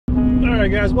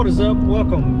Alright guys, what is up?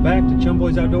 Welcome back to Chum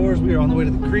Boys Outdoors. We are on the way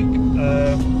to the creek.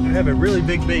 I have a really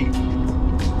big bait.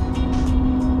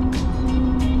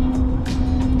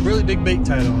 Really big bait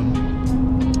tied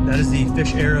on. That is the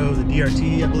fish arrow, the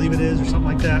DRT I believe it is, or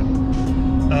something like that.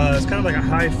 It's kind of like a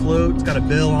high float. It's got a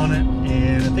bill on it,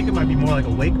 and I think it might be more like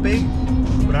a wake bait,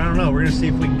 but I don't know. We're gonna see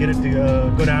if we can get it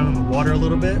to go down in the water a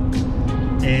little bit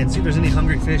and see if there's any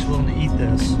hungry fish willing to eat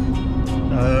this.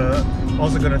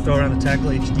 Also going to throw around the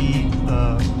Tackle HD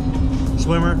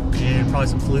swimmer and probably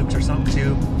some flukes or something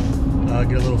too.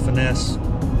 Get a little finesse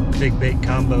big bait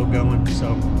combo going.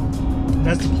 So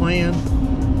that's the plan.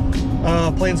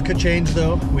 Plans could change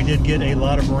though. We did get a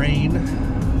lot of rain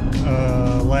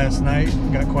last night.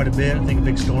 Got quite a bit. I think a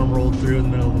big storm rolled through in the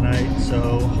middle of the night. So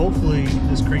hopefully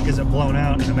this creek isn't blown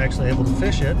out and I'm actually able to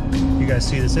fish it. You guys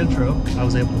see this intro, I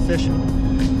was able to fish it.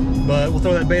 But we'll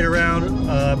throw that bait around.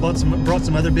 Brought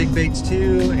some other big baits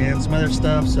too and some other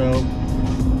stuff. So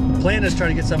the plan is try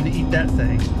to get something to eat that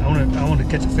thing. I want to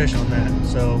catch a fish on that.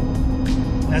 So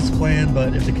that's the plan.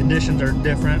 But if the conditions are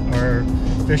different or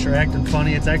fish are acting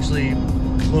funny, it's actually a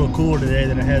little cooler today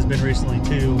than it has been recently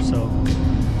too. So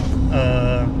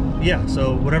yeah,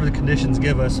 so whatever the conditions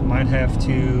give us, might have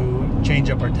to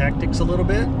change up our tactics a little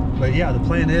bit. But yeah, the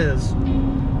plan is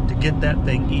to get that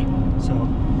thing eaten. So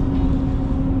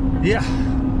yeah,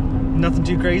 nothing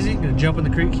too crazy. Gonna jump in the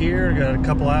creek here. Got a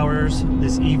couple hours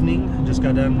this evening. Just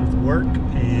got done with work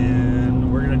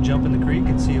and we're gonna jump in the creek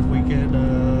and see if we get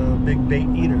a big bait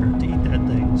eater to eat that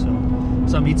thing. So if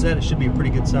something eats that, it should be a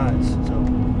pretty good size. So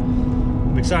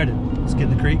I'm excited. Let's get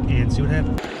in the creek and see what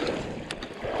happens.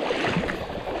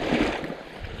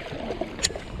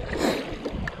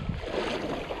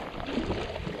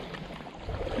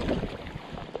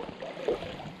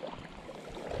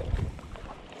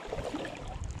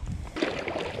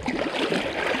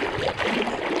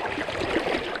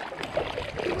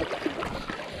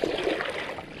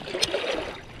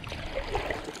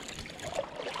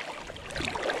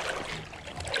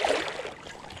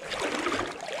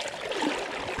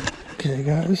 Okay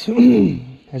guys,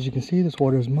 as you can see, this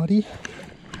water is muddy.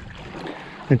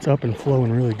 It's up and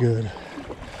flowing really good.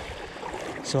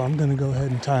 So I'm gonna go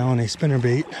ahead and tie on a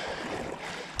spinnerbait.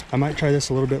 I might try this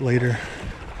a little bit later.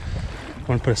 I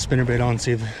want to put a spinnerbait on,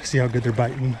 see how good they're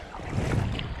biting,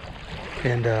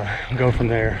 and go from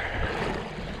there.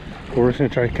 But we're just gonna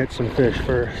try to catch some fish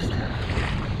first.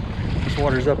 This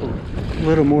water's up a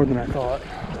little more than I thought.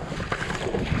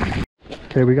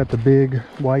 Okay, we got the big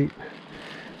white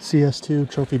CS2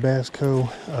 Trophy Bass Co.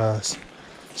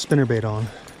 spinnerbait on.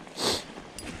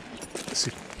 Let's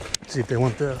see if they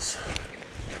want this.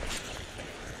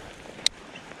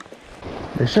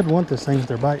 They should want this thing if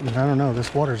they're biting. I don't know,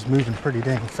 this water's moving pretty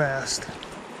dang fast.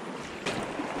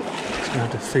 Just gonna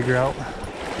have to figure out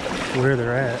where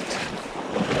they're at.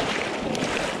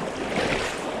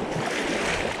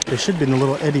 They should be in the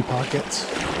little eddy pockets.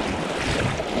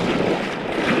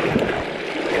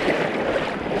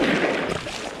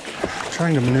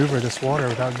 Trying to maneuver this water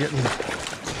without getting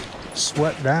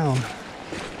swept down.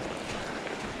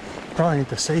 Probably ain't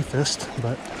the safest,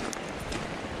 but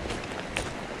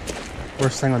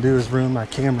worst thing I'll do is ruin my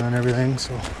camera and everything.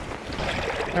 So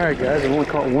alright guys, I've only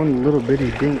caught one little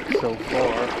bitty dink so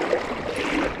far.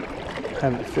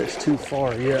 Haven't fished too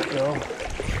far yet though.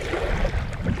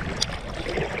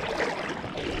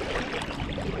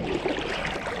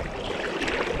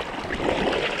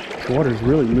 This water's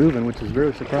really moving, which is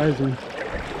really surprising,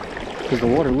 because the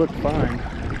water looked fine.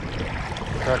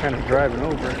 So I kind of driving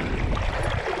over it.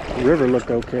 The river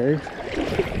looked okay. I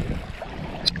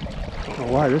don't know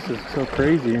why this is so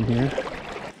crazy in here.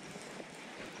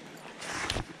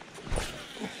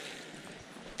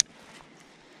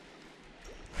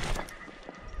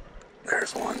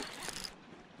 There's one.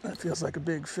 That feels like a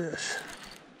big fish.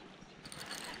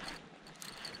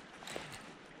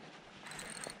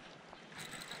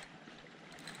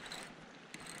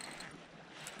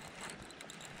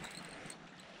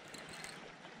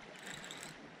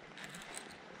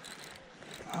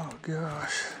 Oh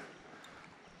gosh.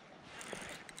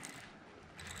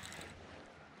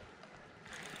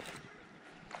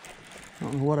 I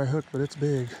don't know what I hooked, but it's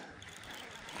big.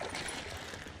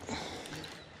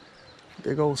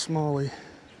 Big old smallie.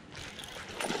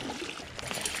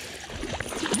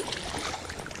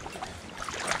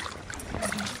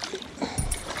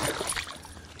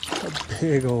 A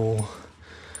big old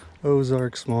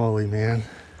Ozark smallie, man.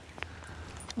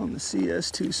 On the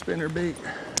CS2 spinnerbait.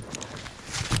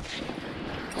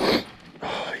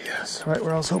 Oh yes, right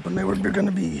where I was hoping they were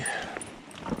gonna be.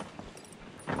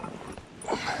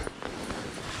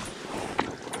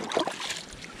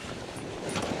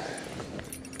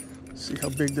 See how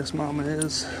big this mama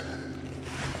is.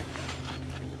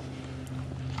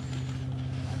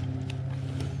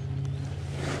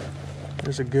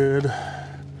 There's a good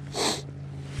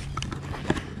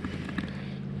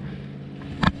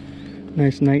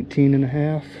nice 19 and a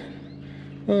half.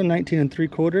 Oh, 19 and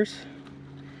 3/4.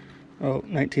 Oh,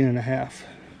 19 and a half.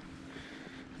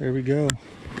 There we go.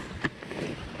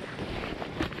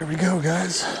 There we go,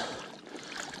 guys.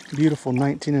 Beautiful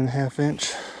 19 and a half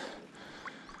inch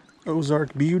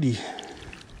Ozark beauty.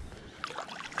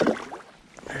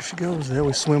 There she goes. They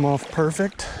always swim off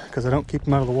perfect because I don't keep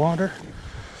them out of the water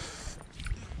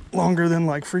longer than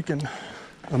like freaking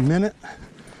a minute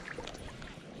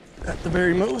at the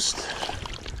very most.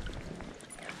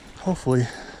 Hopefully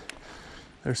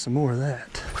there's some more of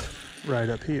that right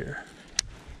up here.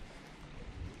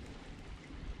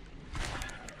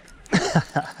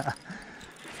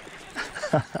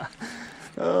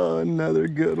 Oh, another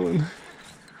good one.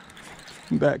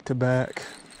 Back to back.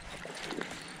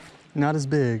 Not as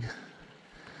big,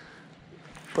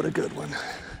 but a good one.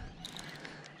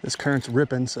 This current's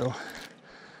ripping, so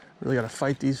really gotta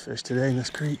fight these fish today in this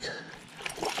creek.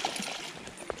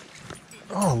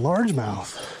 Oh,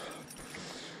 largemouth.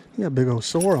 He got a big old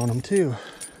sore on him too.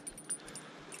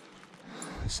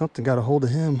 Something got a hold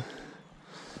of him.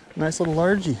 Nice little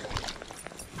largie.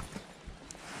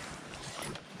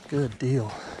 Good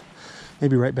deal.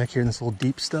 Maybe right back here in this little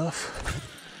deep stuff.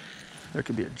 There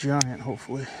could be a giant,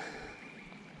 hopefully.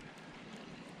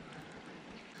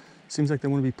 Seems like they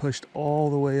want to be pushed all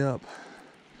the way up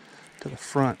to the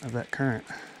front of that current.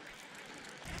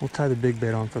 We'll tie the big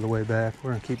bait on for the way back.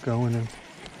 We're gonna keep going and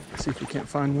see if we can't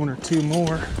find one or two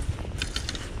more.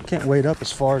 Can't wade up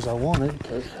as far as I wanted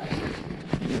because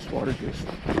this water's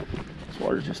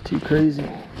just too crazy.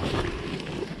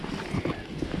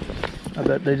 I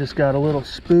bet they just got a little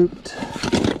spooked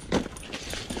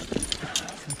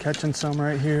from catching some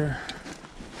right here.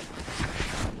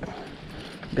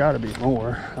 Gotta be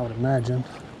more, I would imagine.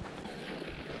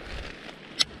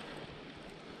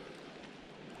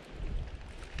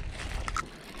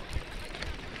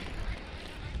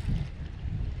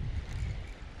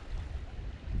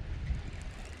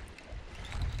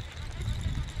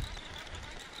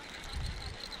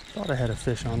 Thought I had a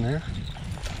fish on there.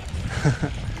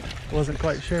 Wasn't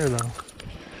quite sure though.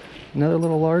 Another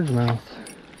little largemouth.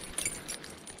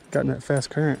 Got in that fast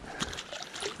current.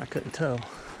 I couldn't tell.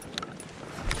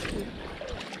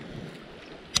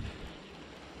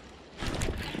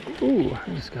 Ooh,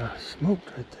 I just got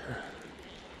smoked right there.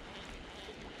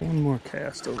 One more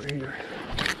cast over here.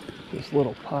 This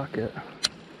little pocket.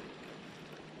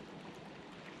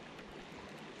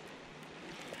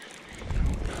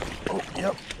 Oh,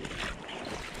 yep.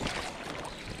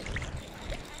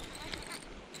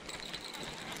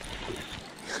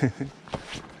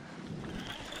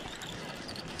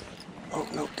 Oh,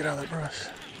 no, get out of that brush.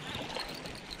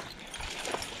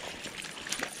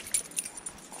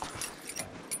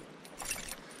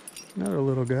 Another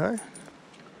little guy.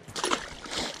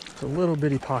 It's a little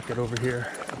bitty pocket over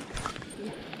here.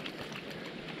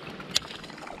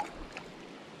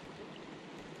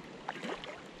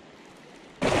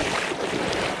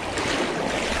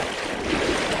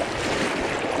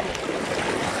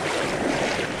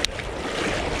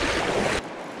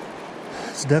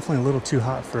 It's definitely a little too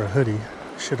hot for a hoodie.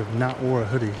 Should have not wore a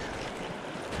hoodie.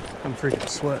 I'm freaking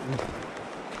sweating.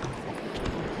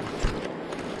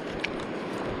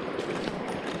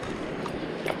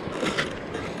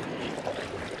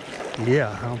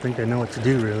 Yeah, I don't think they know what to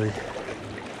do really.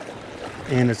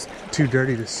 And it's too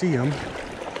dirty to see them.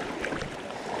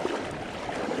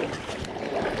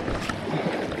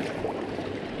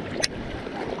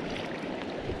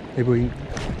 Maybe we can,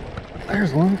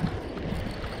 there's one.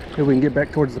 Maybe we can get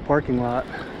back towards the parking lot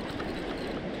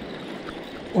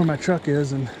where my truck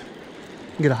is and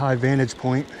get a high vantage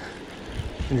point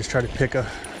and just try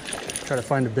to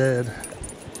find a bed.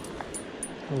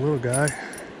 A little guy.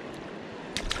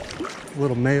 A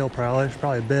little male probably. There's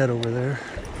probably a bed over there.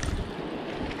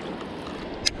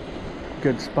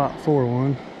 Good spot for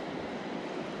one.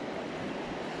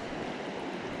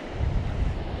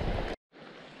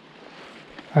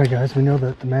 Alright guys, we know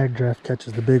that the magdraft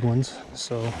catches the big ones,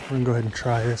 so we're gonna go ahead and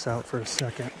try this out for a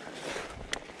second.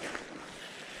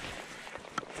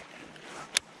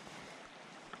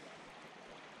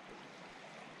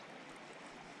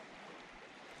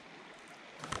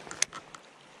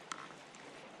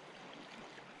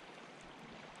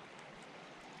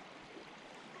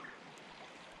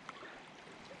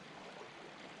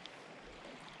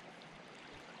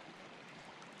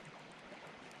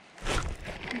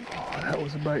 That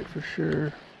was a bite for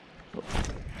sure. Oh,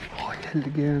 I hit it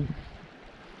again.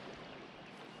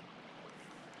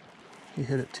 He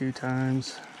hit it 2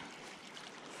 times.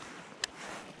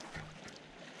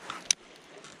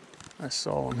 I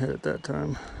saw him hit it that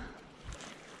time.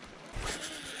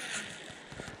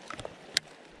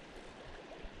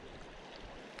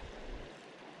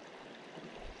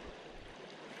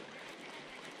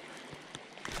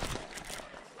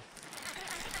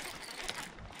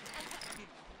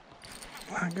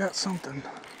 I got something.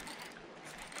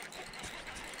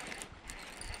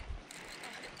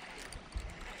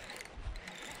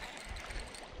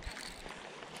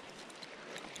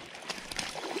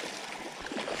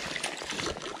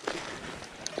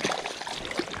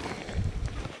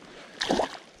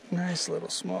 Nice little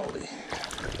smallie.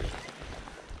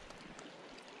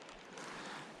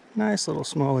 Nice little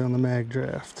smallie on the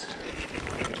magdraft.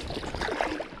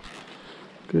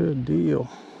 Good deal.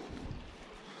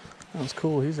 That was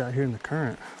cool. He's out here in the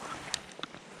current.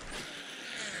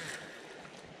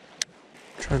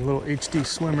 Tried a little HD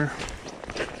swimmer.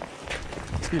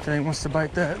 See if anyone wants to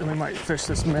bite that. Then we might fish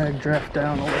this magdraft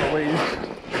down a little ways.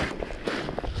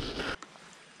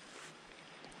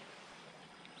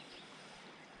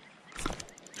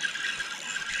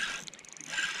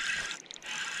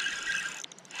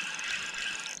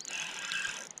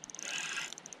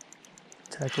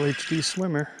 Tackle HD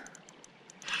swimmer.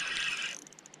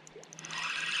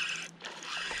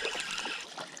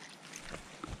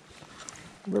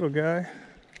 Little guy.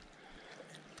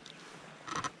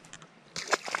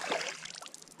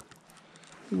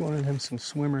 We wanted him some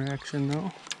swimmer action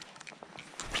though.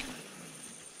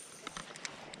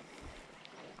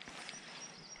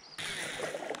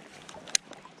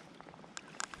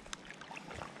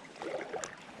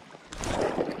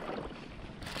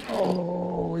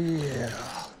 Oh yeah.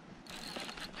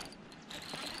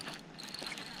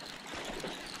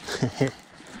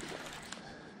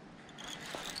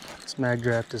 This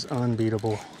magdraft is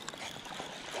unbeatable.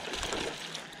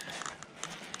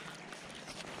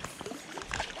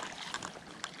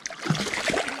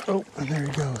 Oh, and there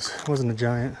he goes. Wasn't a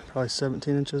giant, probably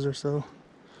 17 inches or so.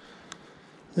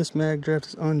 This magdraft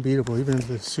is unbeatable, even in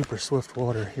the super swift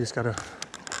water. You just gotta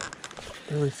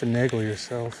really finagle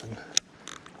yourself and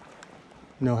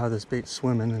know how this bait's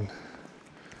swimming and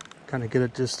kind of get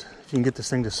it just, if you can get this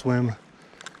thing to swim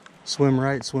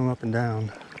right, swim up and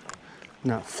down,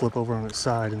 not flip over on its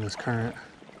side in this current.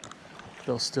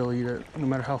 They'll still eat it no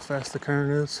matter how fast the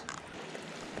current is.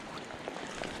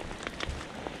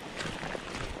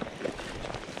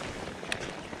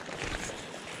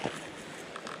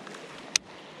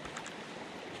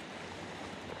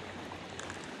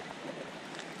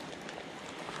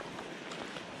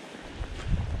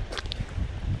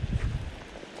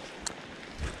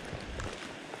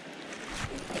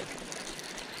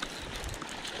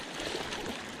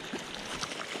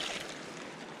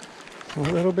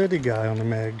 A little bitty guy on the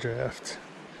magdraft.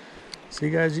 See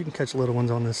guys, you can catch little ones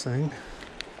on this thing.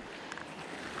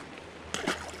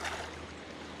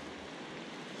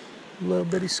 Little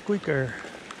bitty squeaker.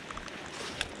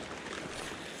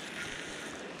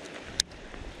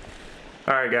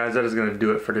 Alright guys, that is going to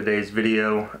do it for today's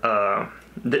video.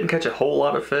 Didn't catch a whole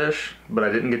lot of fish, but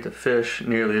I didn't get to fish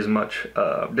nearly as much,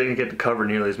 didn't get to cover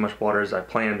nearly as much water as I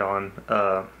planned on.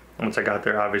 Once I got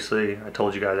there, obviously, I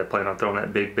told you guys I planned on throwing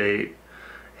that big bait,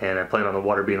 and I planned on the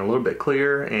water being a little bit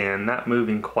clear and not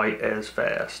moving quite as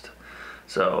fast.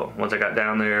 So once I got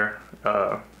down there,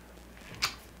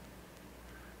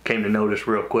 came to notice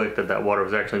real quick that that water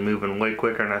was actually moving way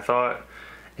quicker than I thought,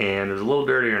 and it was a little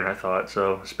dirtier than I thought,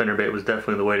 so spinnerbait was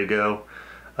definitely the way to go.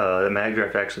 The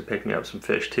magdraft actually picked me up some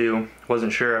fish too.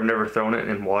 Wasn't sure, I've never thrown it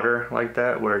in water like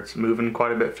that where it's moving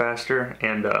quite a bit faster,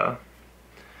 and a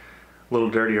little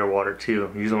dirtier water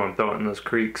too. Usually when I'm throwing in those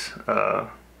creeks,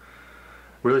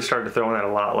 really started throwing that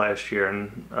a lot last year,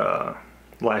 and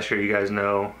last year, you guys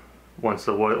know, once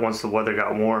the weather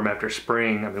got warm after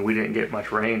spring, I mean, we didn't get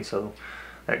much rain, so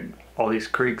all these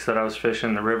creeks that I was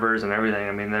fishing, the rivers and everything,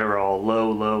 I mean, they were all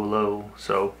low,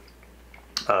 so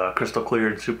crystal clear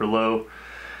and super low,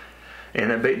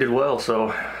 and that bait did well,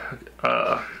 so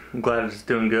I'm glad it's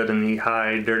doing good in the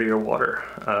high, dirtier water.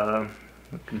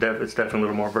 It's definitely a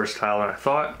little more versatile than I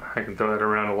thought. I can throw it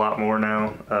around a lot more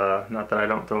now. Not that I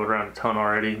don't throw it around a ton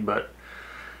already, but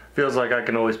feels like I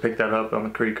can always pick that up on the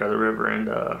creek or the river and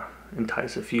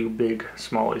entice a few big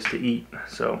smallies to eat.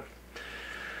 So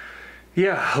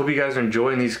yeah, hope you guys are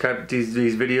enjoying these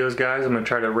videos, guys. I'm gonna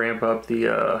try to ramp up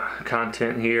the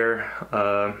content here.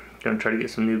 Gonna try to get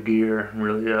some new gear,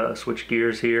 really switch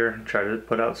gears here, try to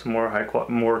put out some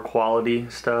more quality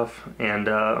stuff, and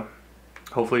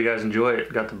hopefully you guys enjoy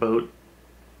it. Got the boat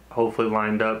hopefully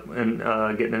lined up and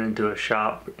getting it into a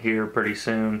shop here pretty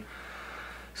soon.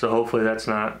 So hopefully that's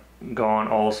not gone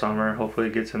all summer. Hopefully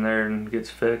it gets in there and gets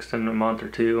fixed in a month or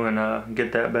two and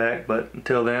get that back. But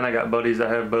until then, I got buddies that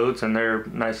have boats and they're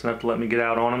nice enough to let me get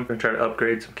out on them. I'm gonna try to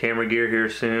upgrade some camera gear here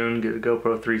soon, get a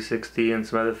GoPro 360 and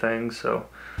some other things. So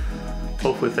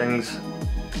hopefully things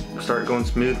start going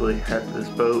smoothly after this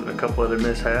boat and a couple other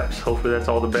mishaps. Hopefully that's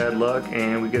all the bad luck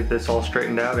and we get this all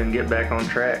straightened out and get back on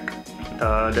track.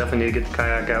 Definitely need to get the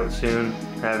kayak out soon.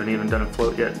 I haven't even done a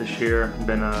float yet this year.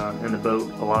 Been in the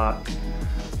boat a lot.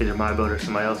 Either my boat or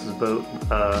somebody else's boat.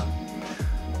 The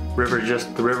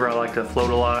river I like to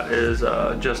float a lot is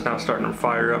just now starting to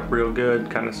fire up real good.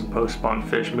 Kind of some post-spawn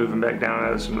fish moving back down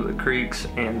out of some of the creeks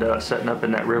and setting up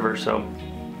in that river. So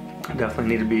definitely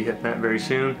need to be hitting that very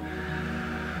soon.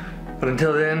 But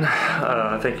until then,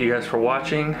 thank you guys for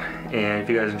watching, and if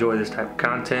you guys enjoy this type of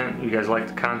content, you guys like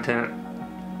the content,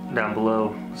 down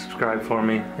below, subscribe for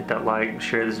me, hit that like,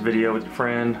 share this video with your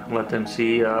friend, let them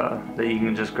see that you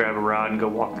can just grab a rod and go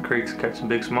walk the creeks and catch some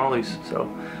big smallies. So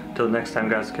until next time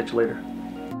guys, catch you later.